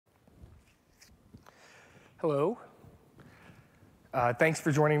Hello. Thanks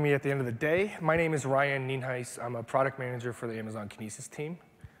for joining me at the end of the day. My name is Ryan Nienhuis. I'm a product manager for the Amazon Kinesis team.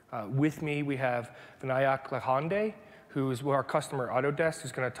 With me, we have Vinayak Lahande, who is our customer Autodesk,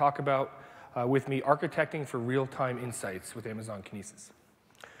 who's going to talk about, with me, architecting for real-time insights with Amazon Kinesis.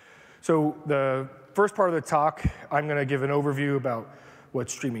 So the first part of the talk, I'm going to give an overview about what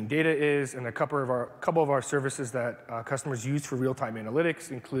streaming data is and a couple of our services that customers use for real-time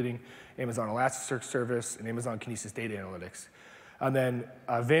analytics, including Amazon Elasticsearch Service and Amazon Kinesis Data Analytics. And then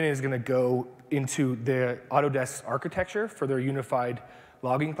Vin is going to go into the Autodesk architecture for their unified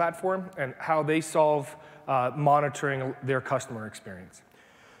logging platform and how they solve monitoring their customer experience.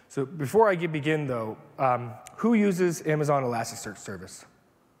 So before I begin, though, who uses Amazon Elasticsearch Service?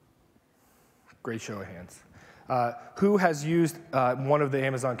 Great show of hands. Who has used one of the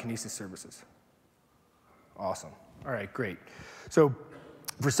Amazon Kinesis services? Awesome. All right, great. So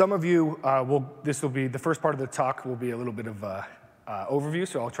for some of you, this will be the first part of the talk will be a little bit of overview,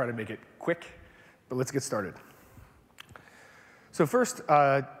 so I'll try to make it quick, but let's get started. So first,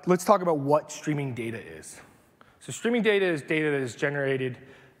 let's talk about what streaming data is. So streaming data is data that is generated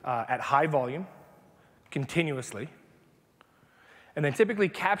at high volume, continuously, and then typically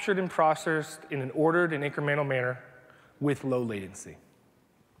captured and processed in an ordered and incremental manner with low latency.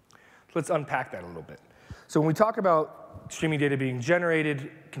 Let's unpack that a little bit. So when we talk about streaming data being generated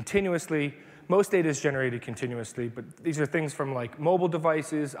continuously, most data is generated continuously, but these are things from like mobile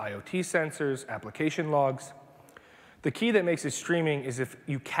devices, IoT sensors, application logs. The key that makes it streaming is if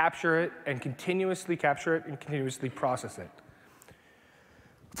you capture it and continuously process it.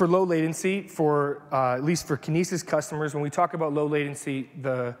 For low latency, at least for Kinesis customers, when we talk about low latency,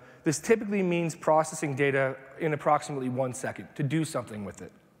 this typically means processing data in approximately 1 second to do something with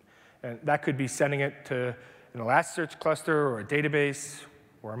it. And that could be sending it to an Elasticsearch cluster or a database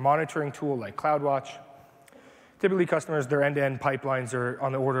or a monitoring tool like CloudWatch. Typically, customers, their end-to-end pipelines are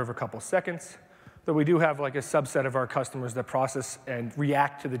on the order of a couple seconds, but we do have like a subset of our customers that process and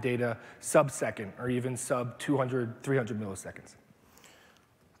react to the data sub-second or even sub-200, 300 milliseconds.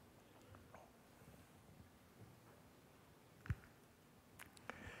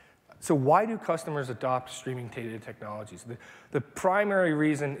 So why do customers adopt streaming data technologies? The primary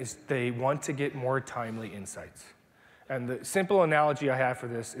reason is they want to get more timely insights. And the simple analogy I have for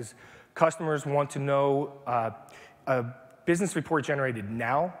this is customers want to know a business report generated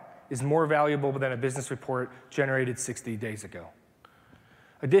now is more valuable than a business report generated 60 days ago.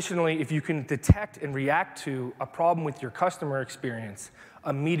 Additionally, if you can detect and react to a problem with your customer experience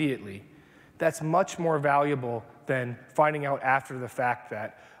immediately, that's much more valuable than finding out after the fact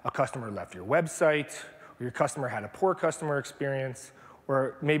that a customer left your website, or your customer had a poor customer experience,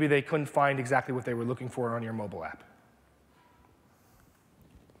 or maybe they couldn't find exactly what they were looking for on your mobile app.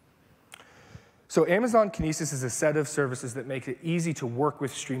 So Amazon Kinesis is a set of services that make it easy to work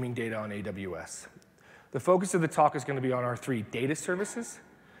with streaming data on AWS. The focus of the talk is going to be on our 3 data services.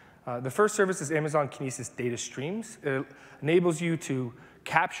 The first service is Amazon Kinesis Data Streams. It enables you to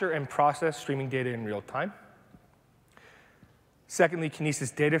capture and process streaming data in real time. Secondly,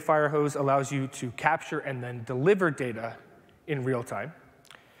 Kinesis Data Firehose allows you to capture and then deliver data in real time.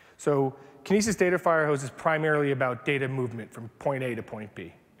 So Kinesis Data Firehose is primarily about data movement from point A to point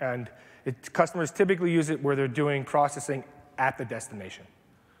B. And customers typically use it where they're doing processing at the destination.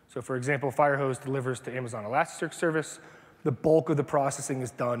 So for example, Firehose delivers to Amazon Elasticsearch Service. The bulk of the processing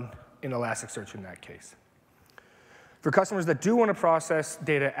is done in Elasticsearch in that case. For customers that do want to process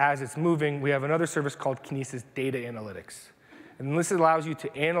data as it's moving, we have another service called Kinesis Data Analytics. And this allows you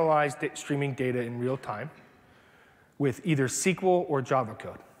to analyze streaming data in real time with either SQL or Java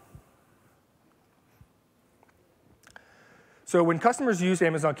code. So when customers use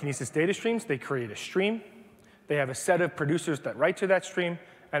Amazon Kinesis Data Streams, they create a stream. They have a set of producers that write to that stream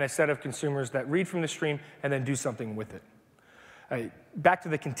and a set of consumers that read from the stream and then do something with it. Back to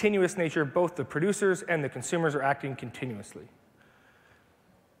the continuous nature, both the producers and the consumers are acting continuously.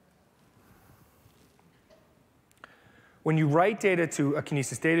 When you write data to a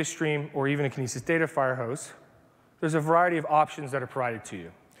Kinesis data stream or even a Kinesis Data Firehose, there's a variety of options that are provided to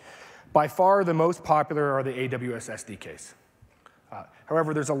you. By far, the most popular are the AWS SDKs.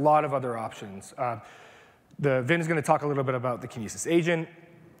 However, there's a lot of other options. Vin is going to talk a little bit about the Kinesis agent,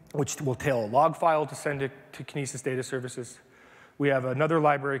 which will tail a log file to send it to Kinesis data services. We have another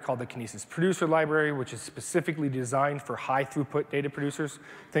library called the Kinesis Producer Library, which is specifically designed for high-throughput data producers.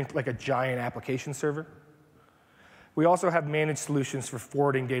 Think like a giant application server. We also have managed solutions for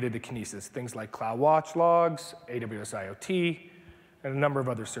forwarding data to Kinesis, things like CloudWatch logs, AWS IoT, and a number of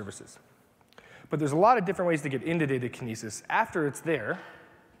other services. But there's a lot of different ways to get into data Kinesis after it's there.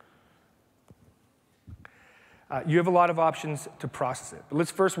 you have a lot of options to process it. But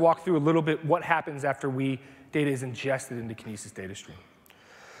let's first walk through a little bit what happens after data is ingested into Kinesis data stream.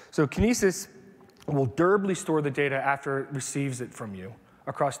 So Kinesis will durably store the data after it receives it from you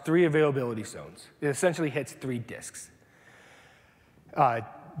across 3 availability zones. It essentially hits 3 disks.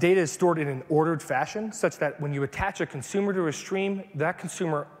 Data is stored in an ordered fashion such that when you attach a consumer to a stream, that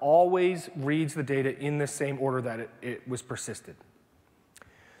consumer always reads the data in the same order that it was persisted.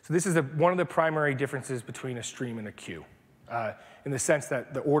 So this is one of the primary differences between a stream and a queue, in the sense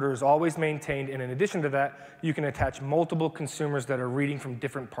that the order is always maintained, and in addition to that, you can attach multiple consumers that are reading from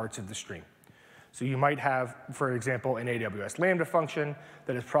different parts of the stream. So you might have, for example, an AWS Lambda function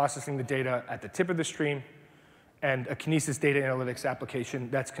that is processing the data at the tip of the stream, and a Kinesis data analytics application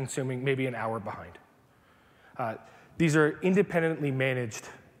that's consuming maybe an hour behind. These are independently managed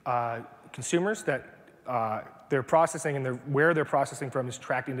consumers that they're processing, and where they're processing from is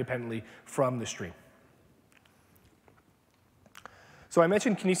tracked independently from the stream. So I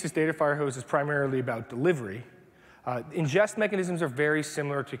mentioned Kinesis Data Firehose is primarily about delivery. Ingest mechanisms are very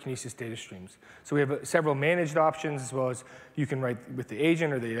similar to Kinesis data streams. So we have several managed options, as well as you can write with the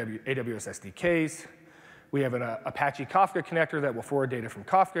agent or the AWS SDKs. We have an Apache Kafka connector that will forward data from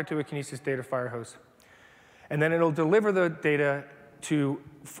Kafka to a Kinesis Data Firehose. And then it'll deliver the data to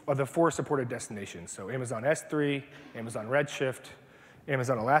the 4 supported destinations. So Amazon S3, Amazon Redshift,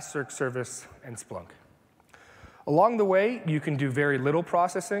 Amazon Elasticsearch Service, and Splunk. Along the way, you can do very little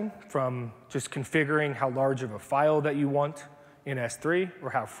processing, from just configuring how large of a file that you want in S3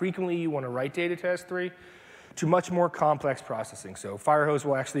 or how frequently you want to write data to S3, to much more complex processing. So Firehose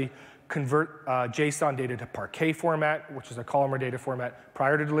will actually convert JSON data to Parquet format, which is a columnar data format,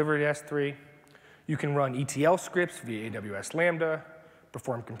 prior to delivery to S3. You can run ETL scripts via AWS Lambda,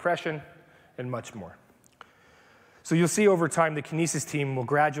 perform compression, and much more. So you'll see over time the Kinesis team will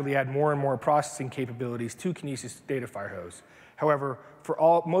gradually add more and more processing capabilities to Kinesis Data Firehose. However,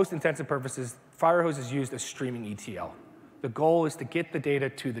 for most intents and purposes, Firehose is used as streaming ETL. The goal is to get the data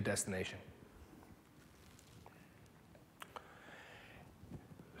to the destination.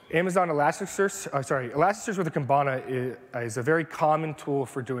 Amazon Elasticsearch with a Kibana is a very common tool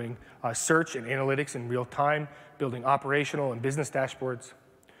for doing search and analytics in real time, building operational and business dashboards.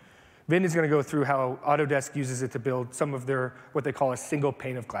 Vin is going to go through how Autodesk uses it to build some of their, what they call a single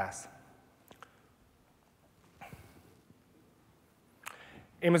pane of glass.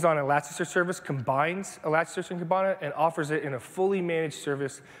 Amazon Elasticsearch Service combines Elasticsearch and Kibana and offers it in a fully managed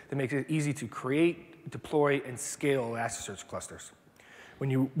service that makes it easy to create, deploy, and scale Elasticsearch clusters. When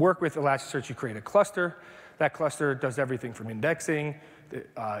you work with Elasticsearch, you create a cluster. That cluster does everything from indexing,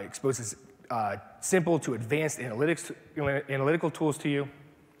 exposes simple to advanced analytical tools to you.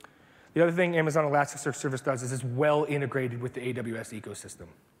 The other thing Amazon Elasticsearch Service does is it's well integrated with the AWS ecosystem.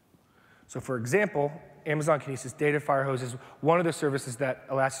 So for example, Amazon Kinesis Data Firehose is one of the services that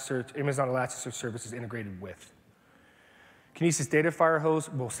Amazon Elasticsearch Service is integrated with. Kinesis Data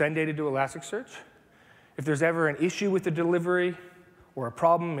Firehose will send data to Elasticsearch. If there's ever an issue with the delivery or a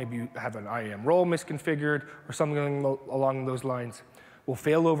problem, maybe you have an IAM role misconfigured or something along those lines, we'll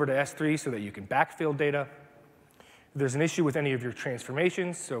fail over to S3 so that you can backfill data. If there's an issue with any of your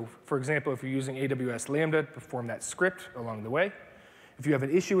transformations, so for example, if you're using AWS Lambda to perform that script along the way, if you have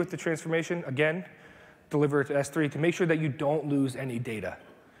an issue with the transformation, again, deliver it to S3 to make sure that you don't lose any data.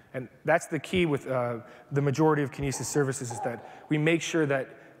 And that's the key with the majority of Kinesis services, is that we make sure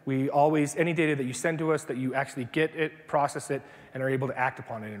that we always, any data that you send to us, that you actually get it, process it, and are able to act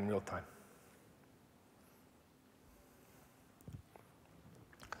upon it in real time.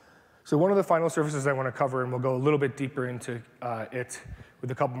 So one of the final services I want to cover, and we'll go a little bit deeper into it with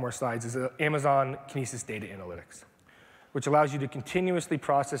a couple more slides, is Amazon Kinesis Data Analytics, which allows you to continuously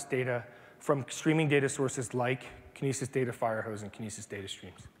process data from streaming data sources like Kinesis Data Firehose and Kinesis Data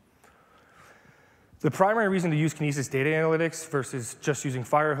Streams. The primary reason to use Kinesis Data Analytics versus just using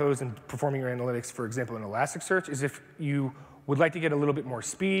Firehose and performing your analytics, for example, in Elasticsearch, is if you would like to get a little bit more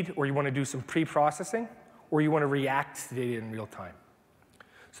speed, or you want to do some pre-processing, or you want to react to data in real time.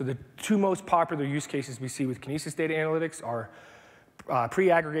 So the 2 most popular use cases we see with Kinesis Data Analytics are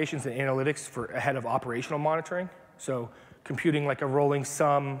pre-aggregations and analytics for ahead of operational monitoring. So computing like a rolling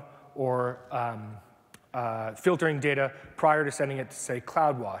sum, or filtering data prior to sending it to, say,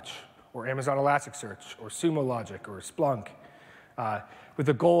 CloudWatch, or Amazon Elasticsearch, or Sumo Logic, or Splunk, with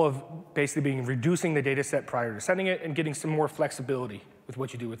the goal of basically reducing the data set prior to sending it and getting some more flexibility with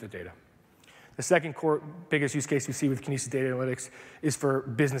what you do with the data. The second biggest use case we see with Kinesis Data Analytics is for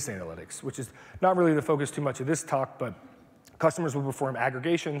business analytics, which is not really the focus too much of this talk, but customers will perform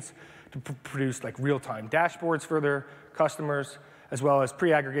aggregations to produce like real-time dashboards for their customers, as well as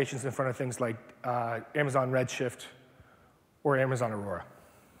pre-aggregations in front of things like Amazon Redshift or Amazon Aurora.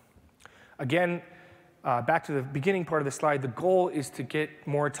 Again, back to the beginning part of the slide, the goal is to get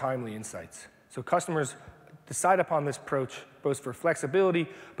more timely insights. So customers decide upon this approach both for flexibility,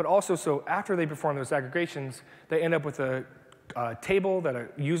 but also so after they perform those aggregations, they end up with a table that a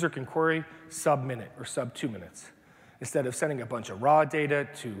user can query sub-minute or sub-2 minutes, instead of sending a bunch of raw data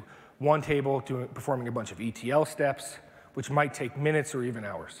to one table, performing a bunch of ETL steps, which might take minutes or even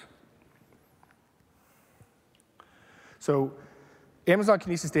hours. So Amazon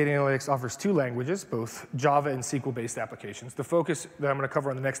Kinesis Data Analytics offers two languages, both Java and SQL-based applications. The focus that I'm going to cover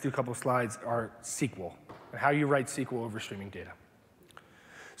on the next couple of slides are SQL, and how you write SQL over streaming data.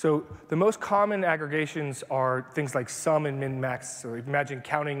 So the most common aggregations are things like sum and min-max. So imagine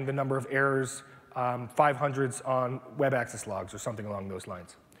counting the number of errors, 500s on web access logs or something along those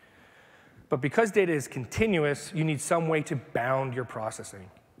lines. But because data is continuous, you need some way to bound your processing.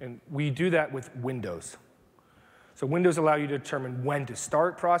 And we do that with windows. So windows allow you to determine when to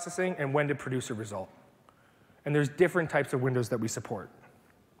start processing and when to produce a result. And there's different types of windows that we support.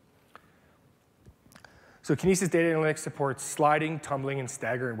 So Kinesis Data Analytics supports sliding, tumbling, and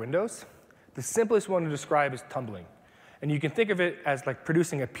staggering windows. The simplest one to describe is tumbling. And you can think of it as like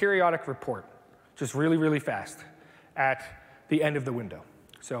producing a periodic report, just really, really fast, at the end of the window.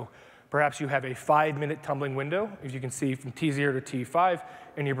 So perhaps you have a 5-minute tumbling window, as you can see from T0 to T5,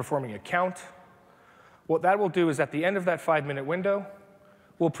 and you're performing a count. What that will do is at the end of that 5-minute window,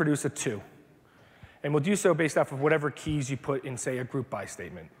 we'll produce a 2. And we'll do so based off of whatever keys you put in, say, a group by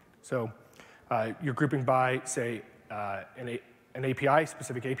statement. So you're grouping by, say, an API,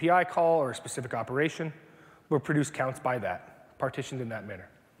 specific API call or a specific operation. We'll produce counts by that, partitioned in that manner.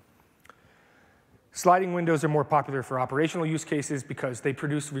 Sliding windows are more popular for operational use cases because they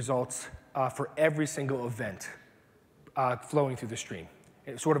produce results for every single event flowing through the stream.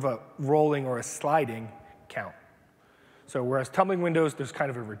 It's sort of a rolling or a sliding count. So whereas tumbling windows, there's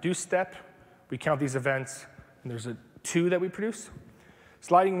kind of a reduced step. We count these events, and there's a 2 that we produce.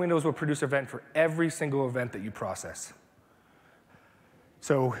 Sliding windows will produce event for every single event that you process.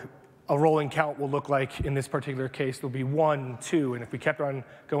 So a rolling count will look like, in this particular case, there'll be 1, 2, and if we kept on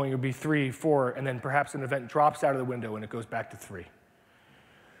going, it would be 3, 4, and then perhaps an event drops out of the window and it goes back to 3.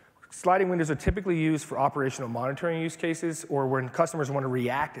 Sliding windows are typically used for operational monitoring use cases or when customers want to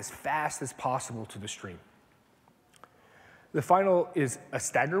react as fast as possible to the stream. The final is a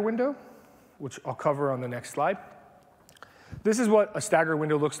stagger window, which I'll cover on the next slide. This is what a stagger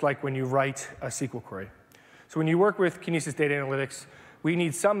window looks like when you write a SQL query. So when you work with Kinesis Data Analytics, we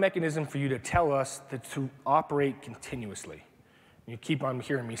need some mechanism for you to tell us to operate continuously. You keep on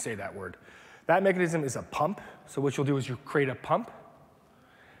hearing me say that word. That mechanism is a pump. So what you'll do is you create a pump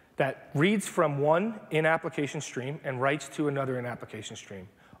that reads from one in-application stream and writes to another in-application stream,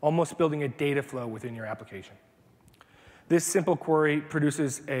 almost building a data flow within your application. This simple query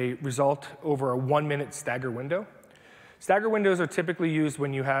produces a result over a 1-minute stagger window. Stagger windows are typically used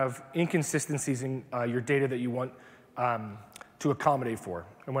when you have inconsistencies in your data that you want to accommodate for.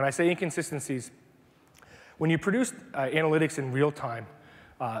 And when I say inconsistencies, when you produce analytics in real time,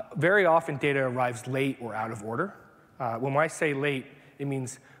 very often data arrives late or out of order. When I say late, it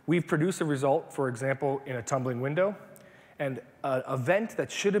means we've produced a result, for example, in a tumbling window, and an event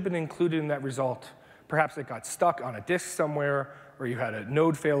that should have been included in that result, perhaps it got stuck on a disk somewhere, or you had a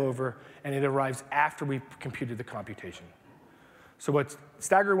node failover, and it arrives after we've computed the computation. So what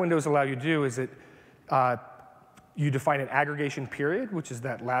stagger windows allow you to do is that you define an aggregation period, which is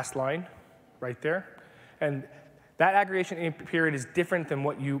that last line right there. And that aggregation period is different than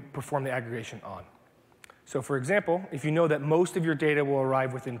what you perform the aggregation on. So for example, if you know that most of your data will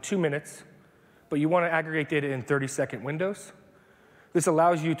arrive within 2 minutes, but you want to aggregate data in 30-second windows, this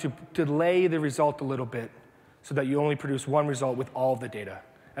allows you to delay the result a little bit so that you only produce one result with all of the data,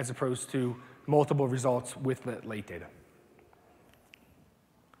 as opposed to multiple results with the late data.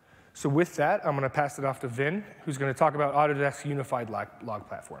 So with that, I'm going to pass it off to Vin, who's going to talk about Autodesk's unified log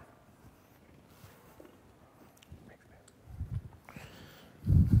platform.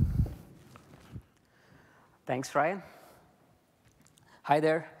 Thanks, Ryan. Hi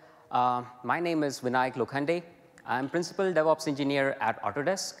there. My name is Vinayak Lokhande. I'm Principal DevOps Engineer at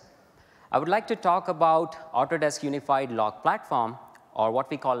Autodesk. I would like to talk about Autodesk Unified Log Platform, or what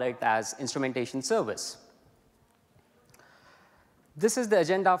we call it as Instrumentation Service. This is the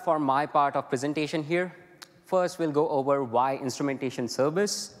agenda for my part of presentation here. First, we'll go over why Instrumentation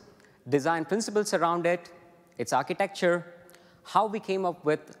Service, design principles around it, its architecture, how we came up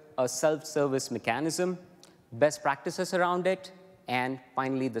with a self-service mechanism, best practices around it, and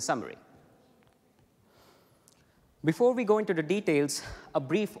finally, the summary. Before we go into the details, a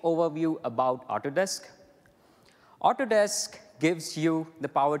brief overview about Autodesk. Autodesk gives you the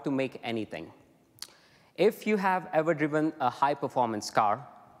power to make anything. If you have ever driven a high-performance car,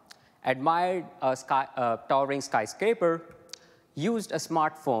 admired a towering skyscraper, used a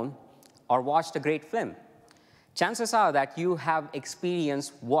smartphone, or watched a great film, chances are that you have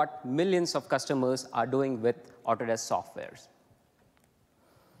experienced what millions of customers are doing with Autodesk softwares.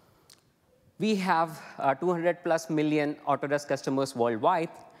 We have 200+ million Autodesk customers worldwide,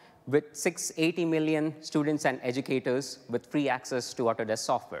 with 680 million students and educators with free access to Autodesk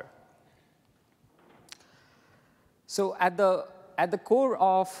software. So at the core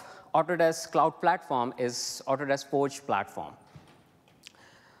of Autodesk Cloud Platform is Autodesk Forge platform.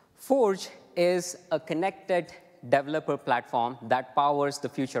 Forge is a connected developer platform that powers the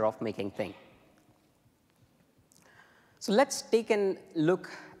future of making things. So let's take a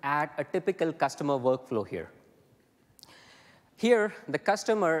look at a typical customer workflow here. Here, the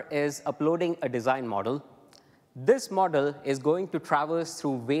customer is uploading a design model. This model is going to traverse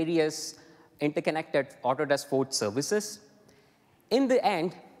through various interconnected Autodesk Forge services. In the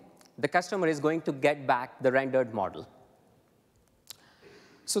end, the customer is going to get back the rendered model.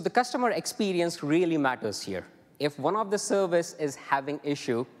 So the customer experience really matters here. If one of the services is having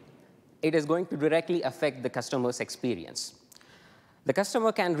issue, it is going to directly affect the customer's experience. The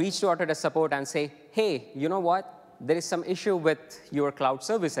customer can reach to Autodesk support and say, hey, you know what? There is some issue with your cloud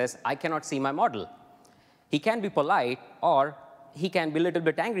services. I cannot see my model. He can be polite, or he can be a little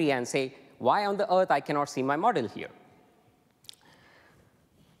bit angry and say, why on the earth I cannot see my model here?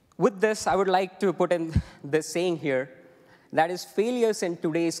 With this, I would like to put in this saying here, that is, failures in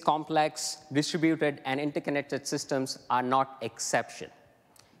today's complex, distributed, and interconnected systems are not exception.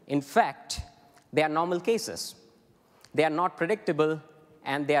 In fact, they are normal cases. They are not predictable,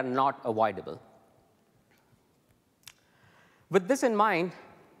 and they are not avoidable. With this in mind,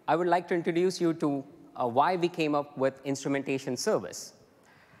 I would like to introduce you to why we came up with instrumentation service.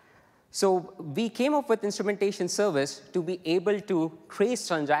 So we came up with instrumentation service to be able to trace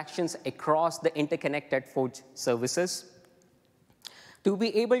transactions across the interconnected Forge services, to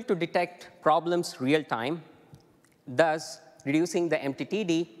be able to detect problems real time, thus reducing the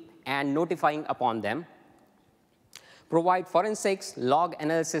MTTD and notifying upon them, provide forensics, log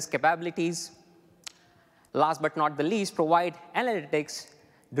analysis capabilities, last but not the least, provide analytics,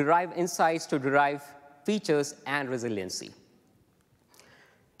 derive insights to derive features and resiliency.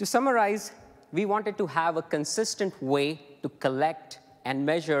 To summarize, we wanted to have a consistent way to collect and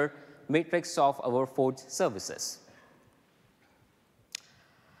measure metrics of our Forge services.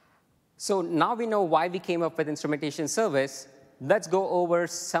 So now we know why we came up with instrumentation service. Let's go over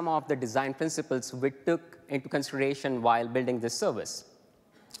some of the design principles we took into consideration while building this service.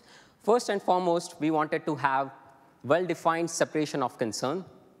 First and foremost, we wanted to have well-defined separation of concern.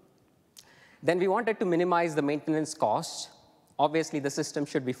 Then we wanted to minimize the maintenance costs. Obviously, the system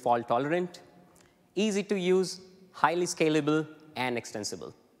should be fault-tolerant, easy to use, highly scalable, and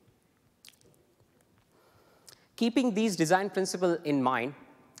extensible. Keeping these design principles in mind,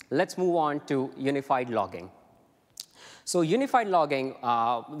 let's move on to unified logging. So unified logging,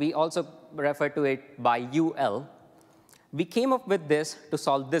 we also refer to it by UL. We came up with this to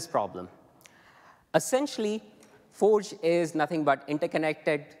solve this problem. Essentially, Forge is nothing but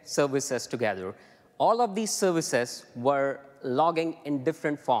interconnected services together. All of these services were logging in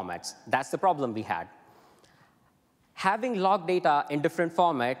different formats. That's the problem we had. Having log data in different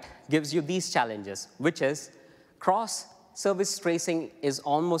format gives you these challenges, which is cross-service tracing is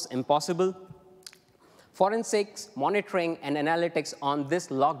almost impossible. Forensics, monitoring, and analytics on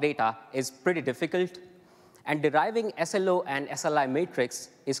this log data is pretty difficult. And deriving SLO and SLI matrix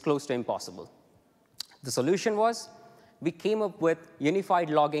is close to impossible. The solution was, we came up with unified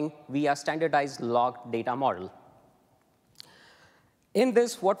logging via standardized log data model. In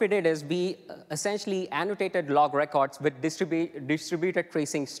this, what we did is we essentially annotated log records with distributed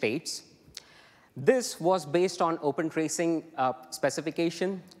tracing states. This was based on OpenTracing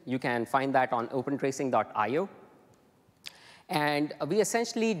specification. You can find that on opentracing.io. And we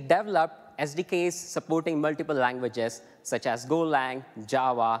essentially developed SDKs supporting multiple languages, such as Golang,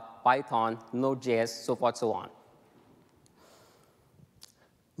 Java, Python, Node.js, so forth, so on.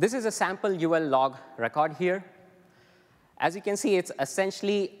 This is a sample UL log record here. As you can see, it's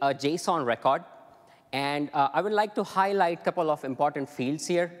essentially a JSON record. And I would like to highlight a couple of important fields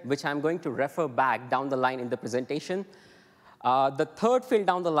here, which I'm going to refer back down the line in the presentation. The third field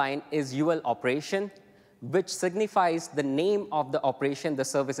down the line is UL operation, which signifies the name of the operation the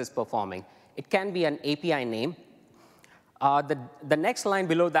service is performing. It can be an API name. The next line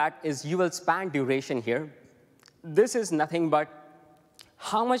below that is UL span duration here. this is nothing but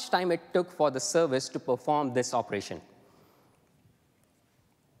how much time it took for the service to perform this operation.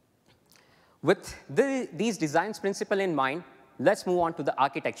 With these design principles in mind, let's move on to the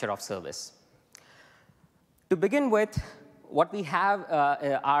architecture of service. To begin with, what we have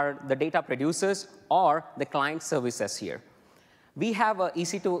are the data producers or the client services here. We have an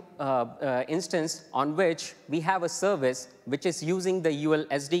EC2 instance on which we have a service which is using the UL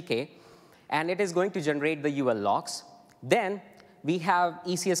SDK, and it is going to generate the UL logs. Then we have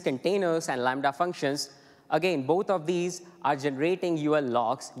ECS containers and Lambda functions. Again, both of these are generating UL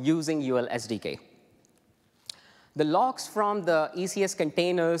logs using UL SDK. The logs from the ECS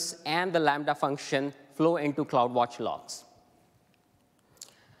containers and the Lambda function flow into CloudWatch logs.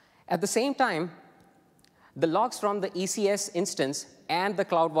 At the same time, the logs from the ECS instance and the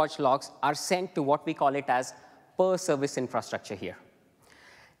CloudWatch logs are sent to what we call it as per service infrastructure here.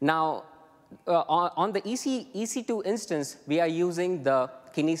 Now, on the EC2 instance, we are using the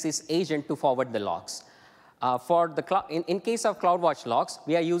Kinesis agent to forward the logs. In case of CloudWatch logs,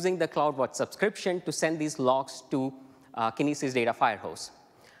 we are using the CloudWatch subscription to send these logs to Kinesis Data Firehose.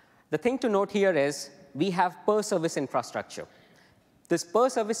 The thing to note here is we have per service infrastructure. This per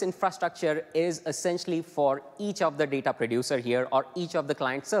service infrastructure is essentially for each of the data producer here or each of the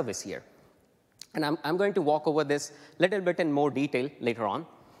client service here. And I'm going to walk over this a little bit in more detail later on.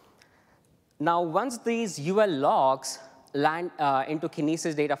 Now, once these UL logs land into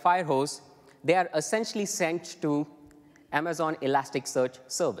Kinesis Data Firehose, they are essentially sent to Amazon Elasticsearch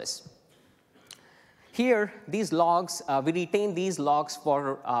service. Here, these logs, we retain these logs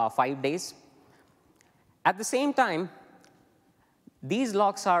for 5 days. At the same time, these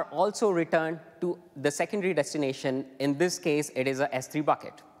logs are also returned to the secondary destination. In this case, it is a S3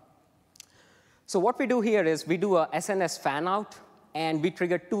 bucket. So what we do here is we do a SNS fan out, and we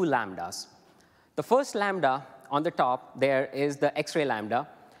trigger 2 lambdas. The first lambda on the top there is the X-ray lambda.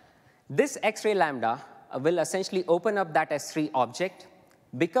 This X-ray lambda will essentially open up that S3 object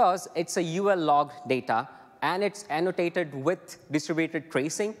because it's a UL log data, and it's annotated with distributed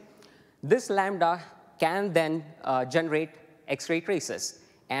tracing. This lambda can then generate X-ray traces,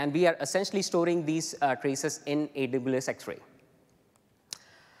 and we are essentially storing these traces in AWS X-ray.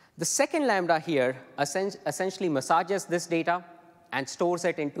 The second lambda here essentially massages this data and stores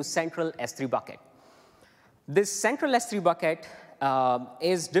it into central S3 bucket. This central S3 bucket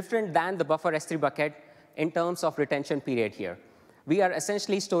is different than the buffer S3 bucket in terms of retention period here. We are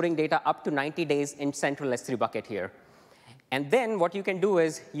essentially storing data up to 90 days in central S3 bucket here. And then what you can do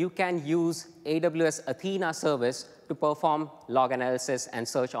is you can use AWS Athena service to perform log analysis and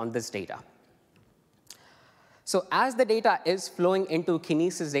search on this data. So as the data is flowing into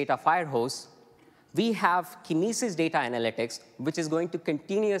Kinesis Data Firehose, we have Kinesis Data Analytics, which is going to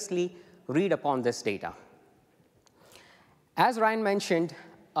continuously read upon this data. As Ryan mentioned,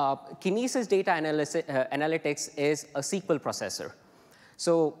 Kinesis Data Analytics is a SQL processor.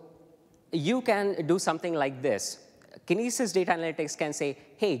 So you can do something like this. Kinesis Data Analytics can say,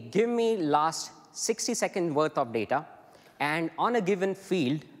 hey, give me last 60-second worth of data, and on a given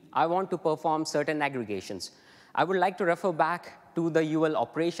field, I want to perform certain aggregations. I would like to refer back to the UL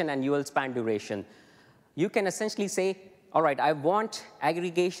operation and UL span duration. You can essentially say, all right, I want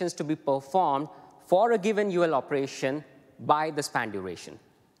aggregations to be performed for a given UL operation by the span duration.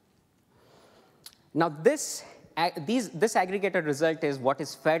 Now, this aggregated result is what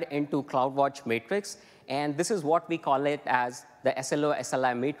is fed into CloudWatch matrix, and this is what we call it as the SLO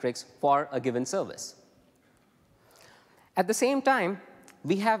SLI matrix for a given service. At the same time,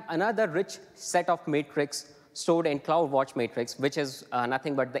 we have another rich set of matrix stored in CloudWatch matrix, which is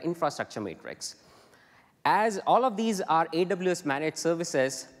nothing but the infrastructure matrix. As all of these are AWS managed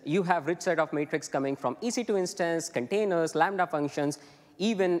services, you have rich set of matrix coming from EC2 instance, containers, Lambda functions.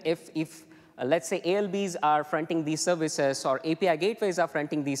 Even if let's say ALBs are fronting these services or API gateways are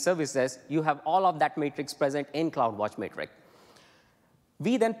fronting these services, you have all of that matrix present in CloudWatch matrix.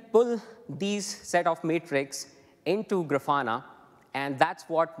 We then pull these set of matrix into Grafana, and that's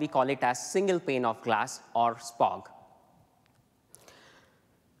what we call it as single pane of glass or SPOG.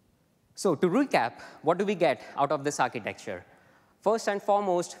 So to recap, what do we get out of this architecture? First and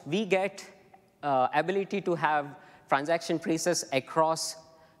foremost, we get ability to have transaction traces across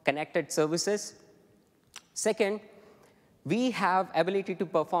connected services. Second, we have ability to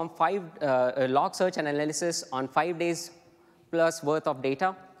perform log search and analysis on 5 days plus worth of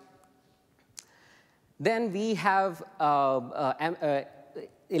data. Then we have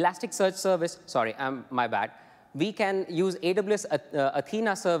Elasticsearch service. Sorry, my bad. We can use AWS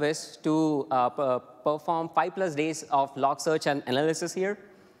Athena service to perform 5+ days of log search and analysis here.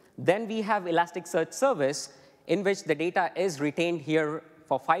 Then we have Elasticsearch service, in which the data is retained here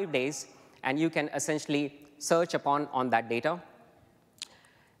for 5 days, and you can essentially search upon on that data.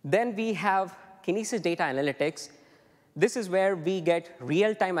 Then we have Kinesis Data Analytics. This is where we get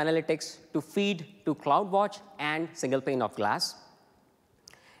real-time analytics to feed to CloudWatch and single pane of glass.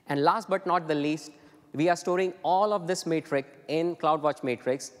 And last but not the least, we are storing all of this matrix in CloudWatch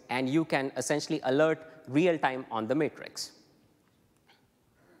Matrix, and you can essentially alert real-time on the matrix.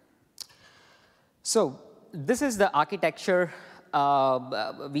 So this is the architecture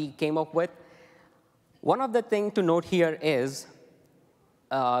we came up with. One of the things to note here is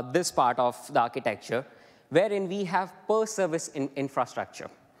this part of the architecture, wherein we have per service infrastructure.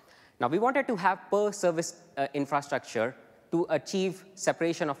 Now, we wanted to have per service infrastructure to achieve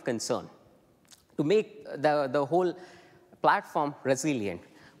separation of concern, to make the whole platform resilient.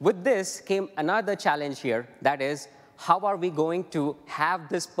 With this came another challenge here, that is, how are we going to have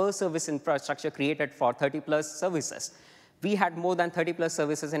this per service infrastructure created for 30+ services? We had more than 30+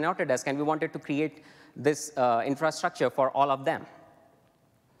 services in Autodesk, and we wanted to create this infrastructure for all of them.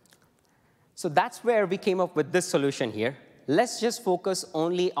 So that's where we came up with this solution here. Let's just focus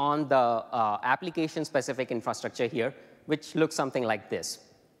only on the application-specific infrastructure here, which looks something like this.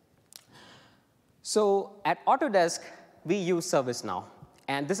 So at Autodesk, we use ServiceNow.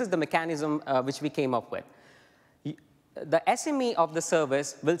 And this is the mechanism which we came up with. The SME of the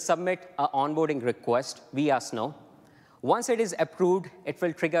service will submit an onboarding request via Snow. Once it is approved, it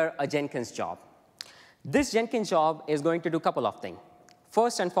will trigger a Jenkins job. This Jenkins job is going to do a couple of things.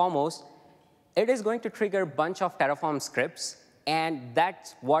 First and foremost, it is going to trigger a bunch of Terraform scripts, and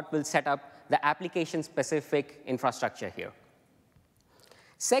that's what will set up the application-specific infrastructure here.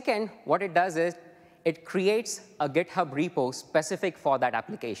 Second, what it does is it creates a GitHub repo specific for that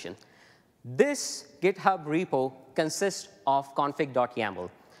application. This GitHub repo consists of config.yaml.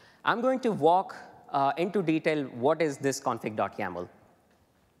 I'm going to walk into detail what is this config.yaml.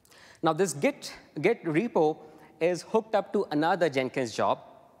 Now, this Git repo is hooked up to another Jenkins job,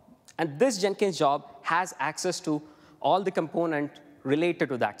 and this Jenkins job has access to all the components related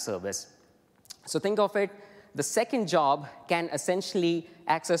to that service. So think of it, the second job can essentially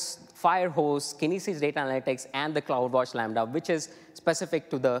access Firehose, Kinesis Data Analytics, and the CloudWatch Lambda, which is specific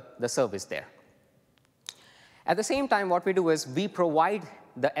to the service there. At the same time, what we do is we provide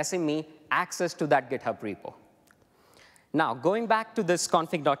the SME access to that GitHub repo. Now, going back to this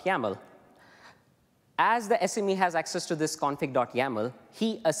config.yaml, as the SME has access to this config.yaml,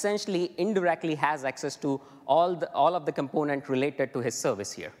 he essentially indirectly has access to all of the components related to his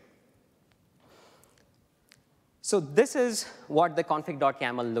service here. So this is what the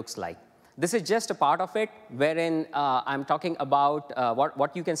config.yaml looks like. This is just a part of it, wherein I'm talking about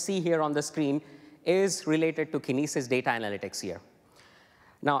what you can see here on the screen is related to Kinesis Data Analytics here.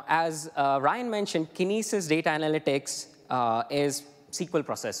 Now, as Ryan mentioned, Kinesis Data Analytics is SQL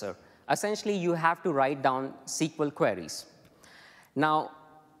processor. Essentially, you have to write down SQL queries. Now,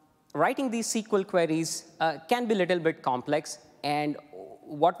 writing these SQL queries can be a little bit complex, and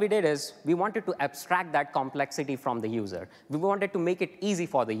what we did is we wanted to abstract that complexity from the user. We wanted to make it easy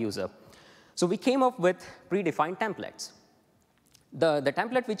for the user. So we came up with predefined templates. The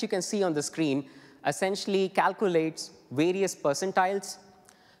template which you can see on the screen essentially calculates various percentiles,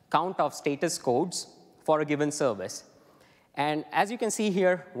 count of status codes for a given service. And as you can see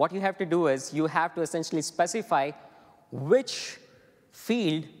here, what you have to do is you have to essentially specify which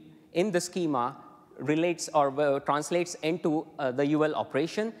field in the schema relates or translates into the UL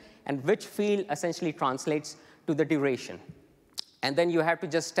operation, and which field essentially translates to the duration. And then you have to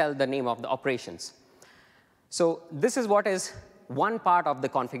just tell the name of the operations. So this is what is one part of the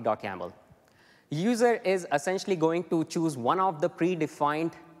config.yaml. User is essentially going to choose one of the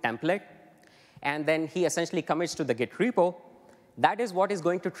predefined template, and then he essentially commits to the Git repo. That is what is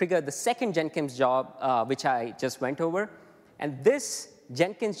going to trigger the second Jenkins job, which I just went over. And this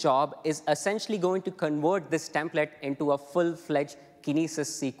Jenkins job is essentially going to convert this template into a full-fledged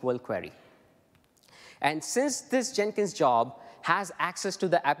Kinesis SQL query. And since this Jenkins job has access to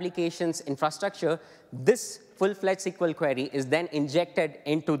the application's infrastructure, this full-fledged SQL query is then injected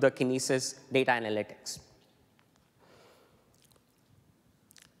into the Kinesis Data Analytics.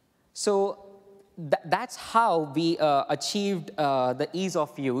 So that's how we achieved the ease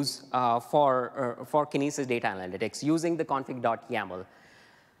of use for Kinesis Data Analytics using the config.yaml.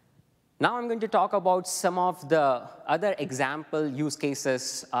 Now I'm going to talk about some of the other example use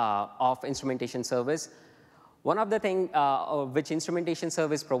cases of instrumentation service. One of the things which instrumentation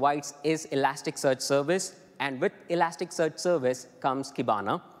service provides is Elasticsearch service. And with Elasticsearch service comes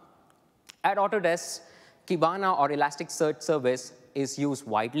Kibana. At Autodesk, Kibana or Elasticsearch service is used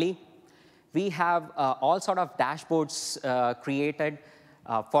widely. We have all sort of dashboards created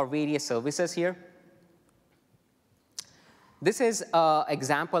for various services here. This is an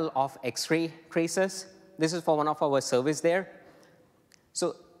example of X-ray traces. This is for one of our service there.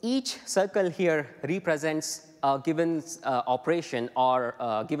 So each circle here represents a given operation or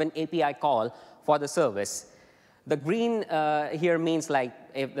a given API call for the service. The green here means like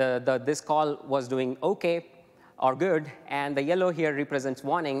if this call was doing OK or good, and the yellow here represents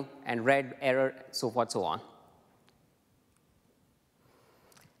warning, and red error, so forth, so on.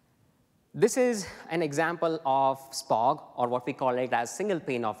 This is an example of SPOG, or what we call it as single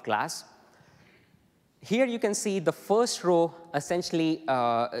pane of glass. Here you can see the first row essentially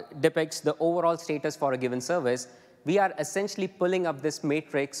depicts the overall status for a given service. We are essentially pulling up this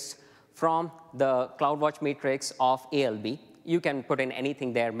matrix from the CloudWatch matrix of ALB. You can put in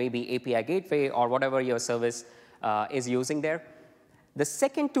anything there, maybe API gateway or whatever your service is using there. The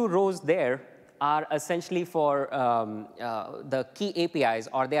second two rows there are essentially for the key APIs,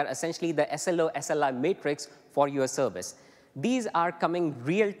 or they are essentially the SLO, SLI matrix for your service. These are coming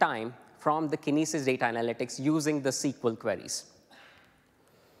real time from the Kinesis data analytics using the SQL queries.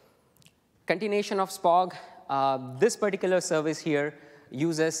 Continuation of SPOG, this particular service here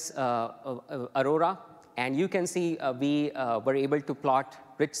uses Aurora, and you can see we were able to plot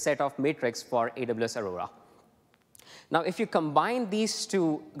rich set of matrix for AWS Aurora. Now, if you combine these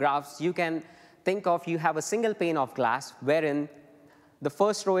two graphs, you can think of you have a single pane of glass wherein the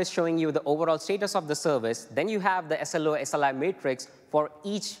first row is showing you the overall status of the service. Then you have the SLO, SLI matrix for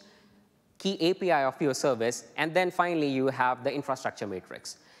each key API of your service. And then finally, you have the infrastructure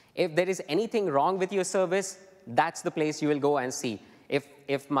matrix. If there is anything wrong with your service, that's the place you will go and see.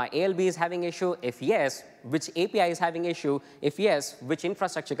 If my ALB is having issue, if yes, which API is having issue, if yes, which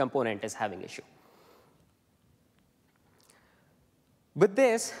infrastructure component is having issue. With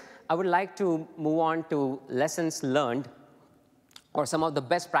this, I would like to move on to lessons learned, or some of the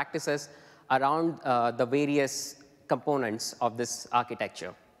best practices around the various components of this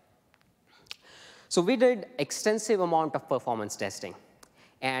architecture. So we did extensive amount of performance testing.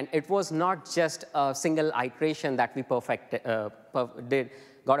 And it was not just a single iteration that we got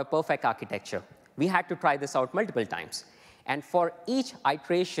a perfect architecture. We had to try this out multiple times. And for each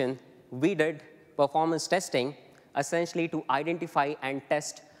iteration, we did performance testing, essentially to identify and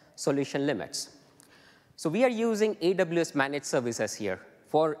test solution limits. So we are using AWS managed services here.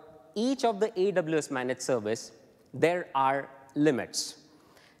 For each of the AWS managed service, there are limits.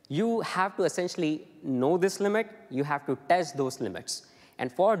 You have to essentially know this limit. You have to test those limits.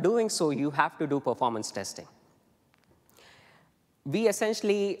 And for doing so, you have to do performance testing. We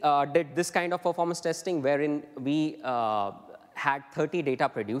essentially did this kind of performance testing wherein we had 30 data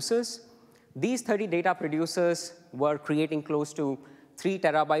producers. These 30 data producers were creating close to 3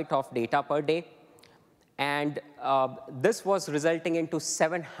 terabytes of data per day. And this was resulting into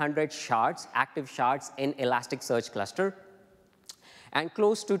 700 shards, active shards in Elasticsearch cluster, and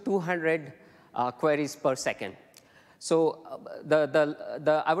close to 200 queries per second. So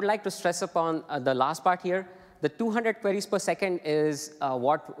I would like to stress upon the last part here. The 200 queries per second is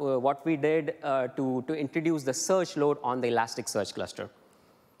what we did to introduce the search load on the Elasticsearch cluster.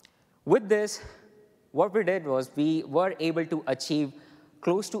 With this, what we did was we were able to achieve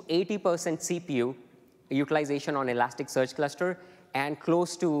close to 80% CPU utilization on Elasticsearch cluster and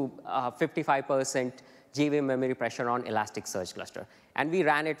close to 55% JVM memory pressure on Elasticsearch cluster. And we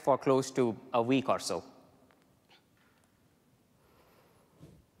ran it for close to a week or so.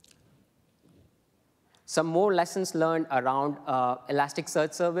 Some more lessons learned around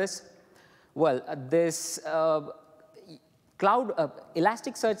Elasticsearch service. Well, this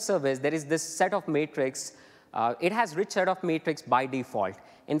Elasticsearch service, there is this set of matrix. It has rich set of matrix by default.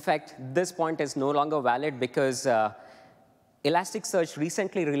 In fact, this point is no longer valid because Elasticsearch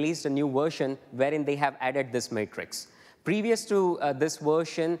recently released a new version wherein they have added this matrix. Previous to this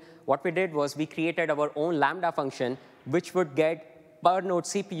version, what we did was we created our own Lambda function, which would get per node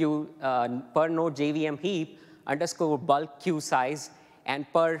CPU, per node JVM heap, underscore bulk queue size, and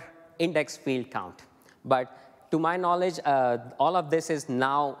per index field count. But to my knowledge, all of this is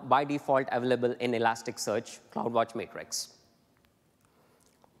now by default available in Elasticsearch CloudWatch matrix.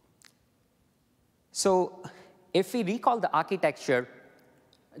 So if we recall the architecture,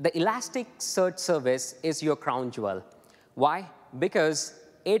 the Elasticsearch service is your crown jewel. Why? Because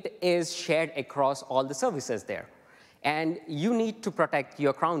it is shared across all the services there. And you need to protect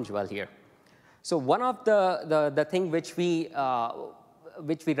your crown jewel here. So one of the thing which we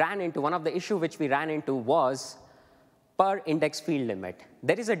ran into, one of the issue which we ran into was per index field limit.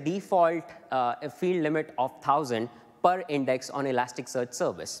 There is a default field limit of 1,000 per index on Elasticsearch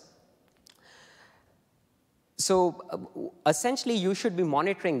service. So essentially, you should be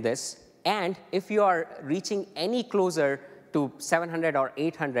monitoring this. And if you are reaching any closer to 700 or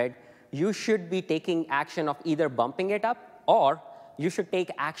 800, you should be taking action of either bumping it up, or you should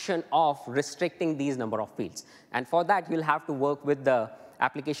take action of restricting these number of fields. And for that, you'll have to work with the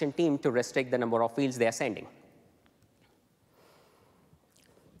application team to restrict the number of fields they are sending.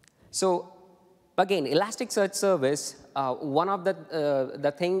 So again, Elasticsearch service, one of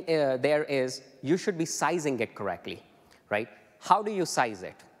the thing there is you should be sizing it correctly, right? How do you size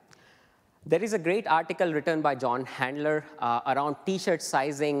it? There is a great article written by John Handler around T-shirt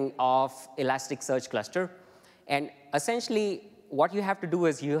sizing of Elasticsearch cluster. And essentially, what you have to do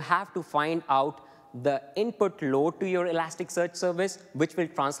is you have to find out the input load to your Elasticsearch service, which will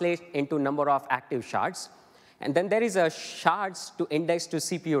translate into number of active shards. And then there is a shards to index to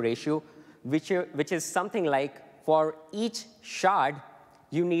CPU ratio, which is something like for each shard,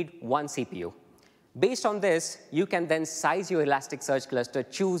 you need 1 CPU. Based on this, you can then size your Elasticsearch cluster,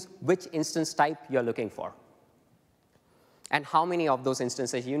 choose which instance type you're looking for, and how many of those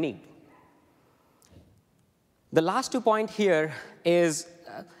instances you need. The last 2 points here is,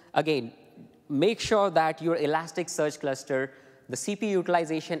 again, make sure that your Elasticsearch cluster, the CPU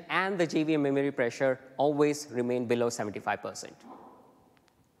utilization and the JVM memory pressure always remain below 75%.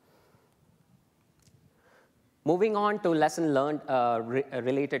 Moving on to lesson learned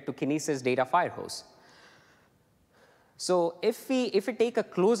related to Kinesis data firehose. So if we take a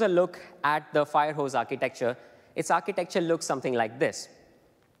closer look at the firehose architecture, its architecture looks something like this.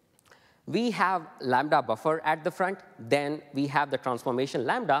 We have Lambda buffer at the front, then we have the transformation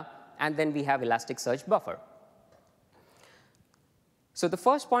Lambda, and then we have Elasticsearch buffer. So the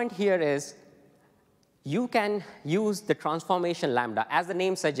first point here is you can use the transformation Lambda. As the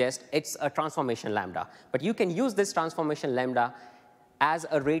name suggests, it's a transformation Lambda. But you can use this transformation Lambda as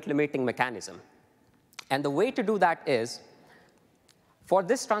a rate limiting mechanism. And the way to do that is, for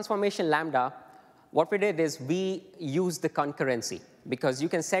this transformation Lambda, what we did is we used the concurrency, because you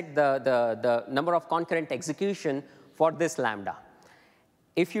can set the number of concurrent execution for this Lambda.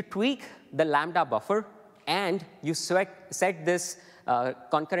 If you tweak the Lambda buffer and you set this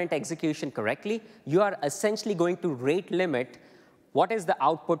concurrent execution correctly, you are essentially going to rate limit what is the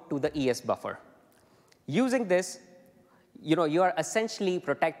output to the ES buffer. Using this, you are essentially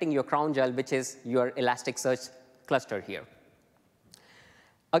protecting your crown jewel, which is your Elasticsearch cluster here.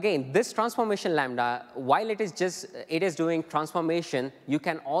 Again, this transformation Lambda, while it is doing transformation, you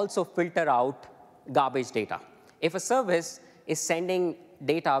can also filter out garbage data. If a service is sending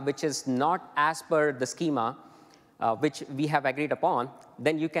data which is not as per the schema, which we have agreed upon,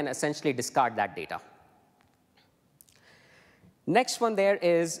 then you can essentially discard that data. Next one there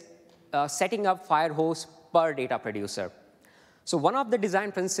is setting up firehose per data producer. So one of the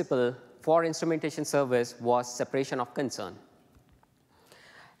design principles for instrumentation service was separation of concern.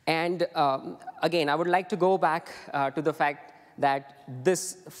 And again, I would like to go back to the fact that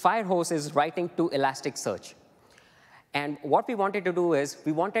this firehose is writing to Elasticsearch. And what we wanted to do is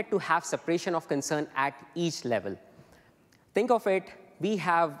we wanted to have separation of concern at each level. Think of it, we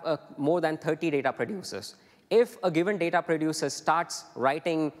have more than 30 data producers. If a given data producer starts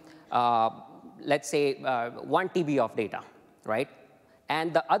writing, let's say, 1 TB of data, right?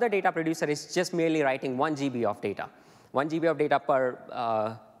 And the other data producer is just merely writing 1 GB of data, 1 GB of data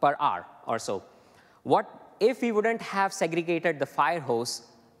per hour or so. What if we wouldn't have segregated the firehose?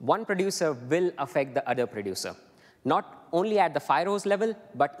 One producer will affect the other producer, not only at the firehose level,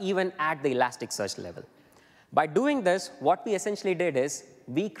 but even at the Elasticsearch level. By doing this, what we essentially did is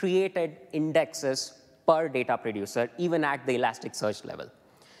we created indexes per data producer, even at the Elasticsearch level.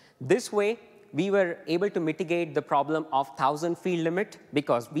 This way, we were able to mitigate the problem of 1,000 field limit,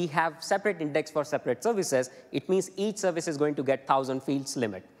 because we have separate index for separate services. It means each service is going to get 1,000 fields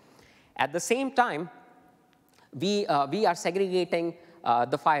limit. At the same time, we are segregating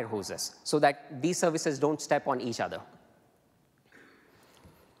the fire hoses so that these services don't step on each other.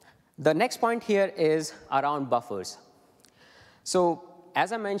 The next point here is around buffers. So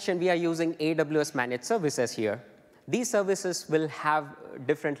as I mentioned, we are using AWS managed services here. These services will have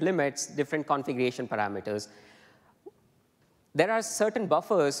different limits, different configuration parameters. There are certain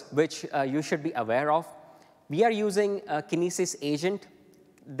buffers which you should be aware of. We are using a Kinesis agent.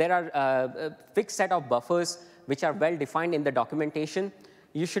 There are a fixed set of buffers which are well defined in the documentation.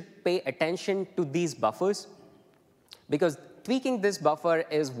 You should pay attention to these buffers, because tweaking this buffer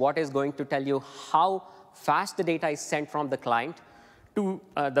is what is going to tell you how fast the data is sent from the client to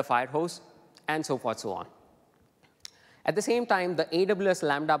the firehose, and so forth, so on. At the same time, the AWS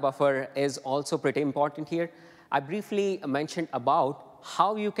Lambda buffer is also pretty important here. I briefly mentioned about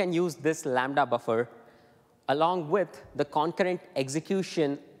how you can use this Lambda buffer along with the concurrent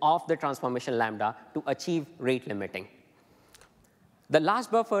execution of the transformation lambda to achieve rate limiting. The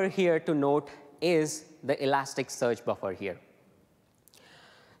last buffer here to note is the Elasticsearch buffer here.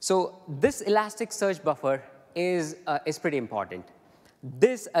 So this Elasticsearch buffer is pretty important.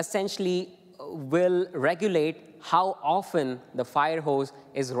 This essentially will regulate how often the Firehose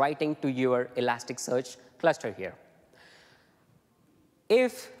is writing to your Elasticsearch cluster here.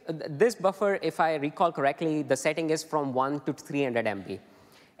 If this buffer, if I recall correctly, the setting is from 1 to 300 MB.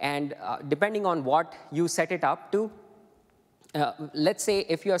 And depending on what you set it up to, let's say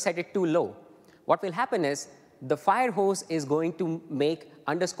if you have set it too low, what will happen is the Firehose is going to make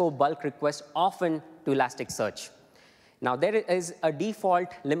 _bulk requests often to Elasticsearch. Now, there is a default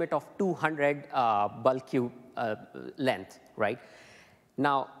limit of 200 bulk queue length, right?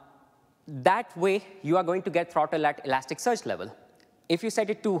 Now, that way, you are going to get throttle at Elasticsearch level. If you set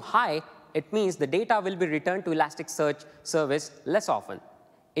it too high, it means the data will be returned to Elasticsearch service less often.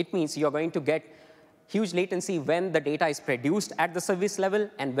 It means you're going to get huge latency when the data is produced at the service level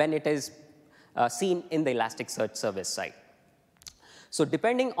and when it is seen in the Elasticsearch service side. So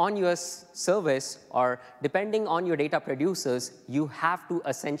depending on your service or depending on your data producers, you have to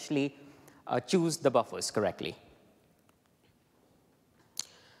essentially choose the buffers correctly.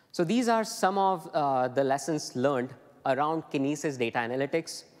 So these are some of the lessons learned around Kinesis data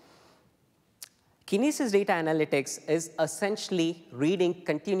analytics. Kinesis data analytics is essentially reading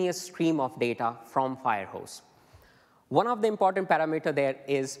continuous stream of data from Firehose. One of the important parameter there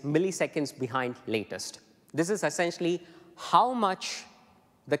is milliseconds behind latest. This is essentially how much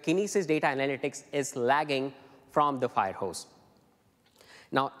the Kinesis data analytics is lagging from the Firehose.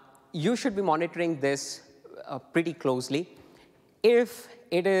 Now, you should be monitoring this pretty closely. If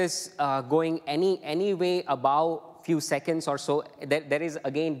it is going any way above few seconds or so, there is,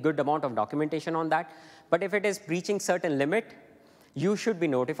 again, good amount of documentation on that. But if it is breaching certain limit, you should be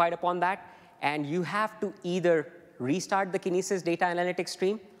notified upon that. And you have to either restart the Kinesis data analytics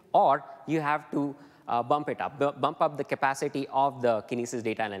stream, or you have to bump up the capacity of the Kinesis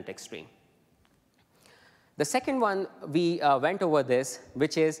data analytics stream. The second one, we went over this,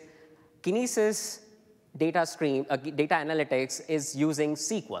 which is Kinesis data analytics is using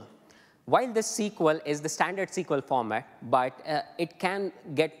SQL. While this SQL is the standard SQL format, but it can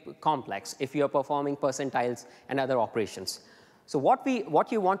get complex if you are performing percentiles and other operations. So what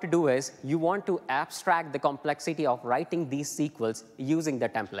you want to do is you want to abstract the complexity of writing these SQLs using the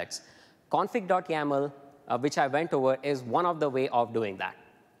templates. Config.yaml, which I went over, is one of the way of doing that.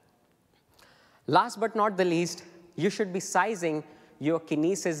 Last but not the least, you should be sizing your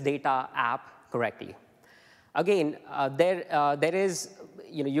Kinesis data app correctly. Again, there is,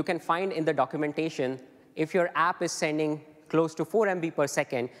 you can find in the documentation, if your app is sending close to 4 MB per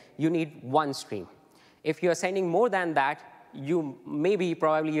second, you need 1 stream. If you're sending more than that,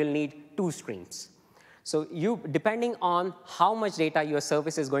 probably you'll need 2 streams. So depending on how much data your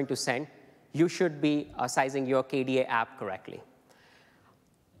service is going to send, you should be sizing your KDA app correctly.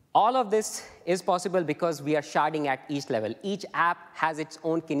 All of this is possible because we are sharding at each level. Each app has its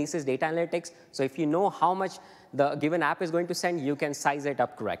own Kinesis data analytics. So if you know how much the given app is going to send, you can size it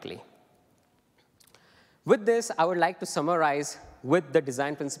up correctly. With this, I would like to summarize with the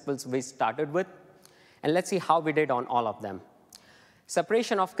design principles we started with. And let's see how we did on all of them.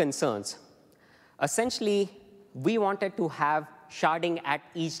 Separation of concerns. Essentially, we wanted to have sharding at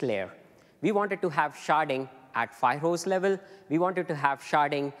each layer. We wanted to have sharding at Firehose level. We wanted to have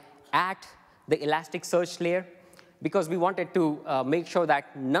sharding at the Elasticsearch layer because we wanted to make sure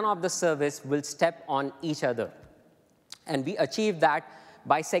that none of the service will step on each other. And we achieved that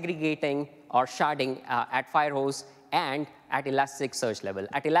by segregating or sharding at Firehose and at Elasticsearch level.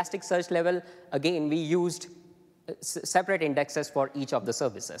 At Elasticsearch level, again, we used separate indexes for each of the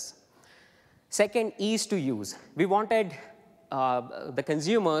services. Second, ease to use. We wanted the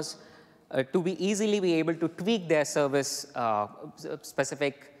consumers to be easily able to tweak their service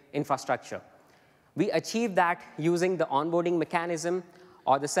specific infrastructure. We achieved that using the onboarding mechanism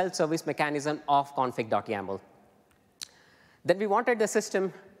or the self-service mechanism of config.yaml. Then we wanted the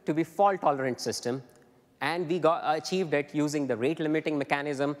system to be fault-tolerant system, and we achieved it using the rate limiting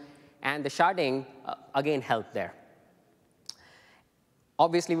mechanism, and the sharding, again, helped there.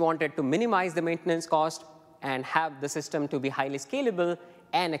 Obviously, we wanted to minimize the maintenance cost and have the system to be highly scalable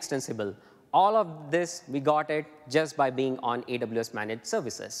and extensible. All of this, we got it just by being on AWS managed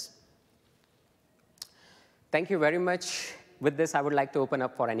services. Thank you very much. With this, I would like to open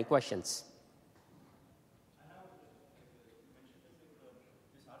up for any questions.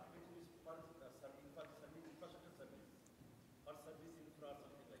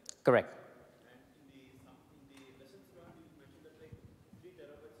 Correct.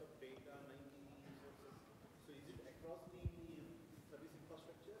 across the service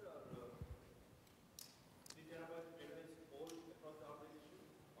infrastructure, or 3 terabyte database all across the organization,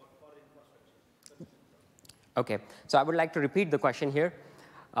 or for infrastructure? Okay, so I would like to repeat the question here.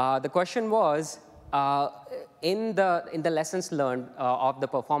 The question was, in the lessons learned of the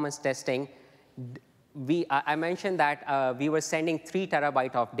performance testing, I mentioned that we were sending 3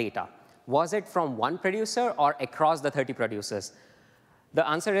 terabyte of data. Was it from one producer or across the 30 producers? The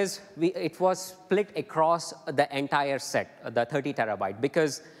answer is it was split across the entire set, the 30 terabyte,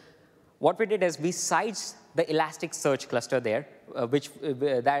 because what we did is we sized the Elasticsearch cluster there,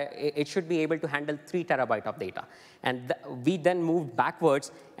 that it should be able to handle 3 terabyte of data. And we then moved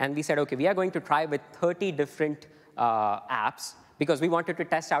backwards, and we said, OK, we are going to try with 30 different apps, because we wanted to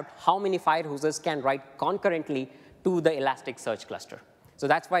test out how many firehoses can write concurrently to the Elasticsearch cluster. So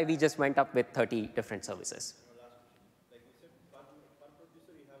that's why we just went up with 30 different services. Like you said, one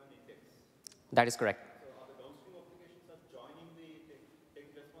producer, you have an index. That is correct. So are the downstream applications joining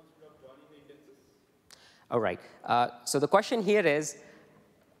taking responsibility of joining the indexes? All right. So the question here is,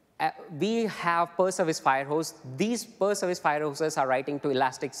 we have per service firehose. These per service firehoses are writing to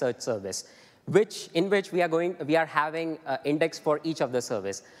Elasticsearch service, in which we are having index for each of the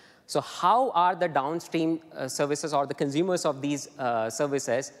service. So how are the downstream services or the consumers of these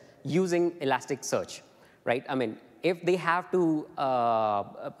services using Elasticsearch, right? I mean, if they have to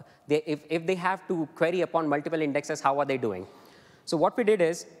if they have to query upon multiple indexes, how are they doing? So what we did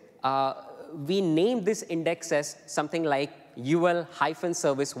is we named this index as something like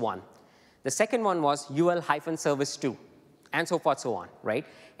UL-service1. The second one was UL-service2, and so forth, so on, right?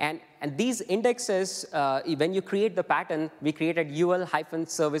 And these indexes, when you create the pattern, we created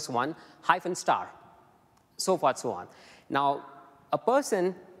UL-service1 -*, so forth, so on. Now, a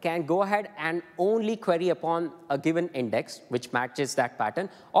person can go ahead and only query upon a given index, which matches that pattern,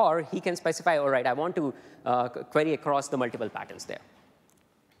 or he can specify, all right, I want to query across the multiple patterns there.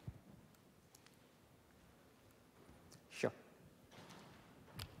 Sure.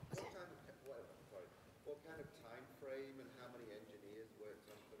 What kind of time frame and how many engineers worked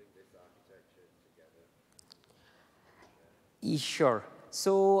on putting this architecture together? Sure. So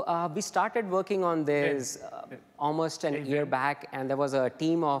we started working on this almost an year back, and there was a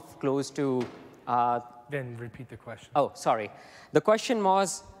team of close to. Then repeat the question. Oh, sorry. The question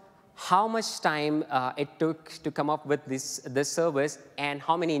was how much time it took to come up with this service and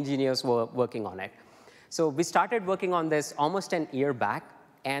how many engineers were working on it. So we started working on this almost an year back,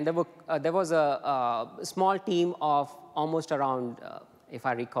 and there was a small team of almost around, if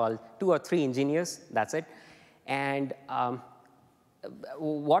I recall, 2 or 3 engineers. That's it. And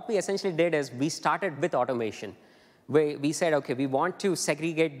what we essentially did is we started with automation. We said, OK, we want to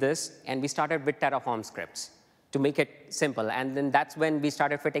segregate this, and we started with Terraform scripts to make it simple. And then that's when we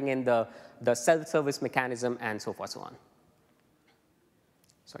started fitting in the self-service mechanism and so forth, so on.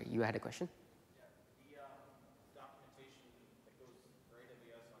 Sorry, you had a question? Yeah, the documentation that goes for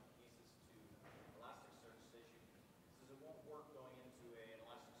AWS on Kinesis to Elasticsearch station says it won't work going into an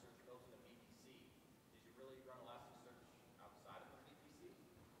Elasticsearch built in a VPC. Did you really run Elasticsearch outside of the VPC?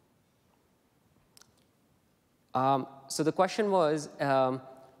 So the question was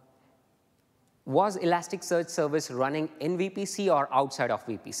Elasticsearch service running in VPC or outside of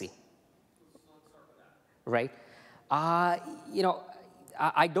VPC? So let's start with that. Right. You know,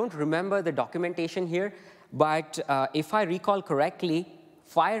 I don't remember the documentation here, but if I recall correctly,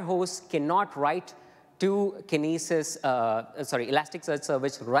 Firehose cannot write to Kinesis, Elasticsearch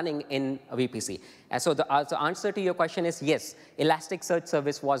service running in a VPC. And so the answer to your question is yes, Elasticsearch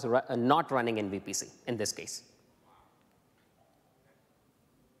service was not running in VPC in this case.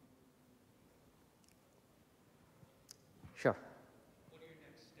 Sure. What are your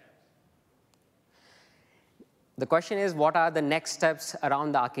next steps? The question is, what are the next steps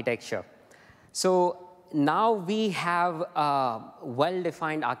around the architecture? So now we have a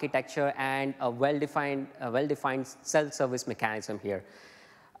well-defined architecture and a well-defined self-service mechanism here.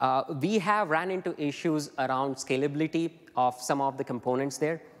 We have ran into issues around scalability of some of the components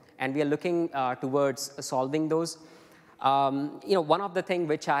there, and we are looking towards solving those. You know, one of the things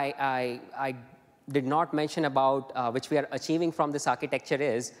which I did not mention about, which we are achieving from this architecture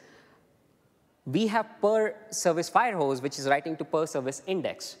is, we have per service firehose, which is writing to per service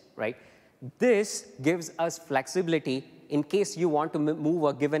index, right? This gives us flexibility in case you want to move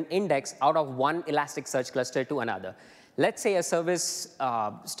a given index out of one Elasticsearch cluster to another. Let's say a service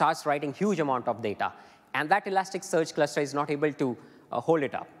starts writing huge amount of data, and that Elasticsearch cluster is not able to hold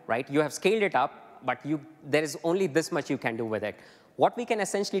it up, right? You have scaled it up, but there is only this much you can do with it. What we can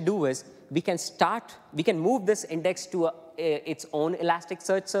essentially do is we can move this index to its own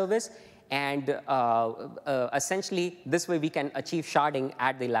Elasticsearch service, And essentially, this way we can achieve sharding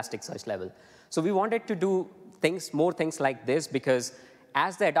at the Elasticsearch level. So we wanted to do more things like this, because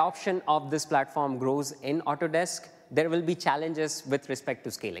as the adoption of this platform grows in Autodesk, there will be challenges with respect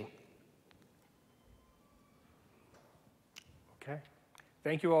to scaling. Okay.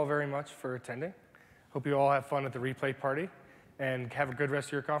 Thank you all very much for attending. Hope you all have fun at the replay party, and have a good rest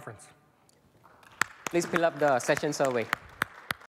of your conference. Please fill up the session survey.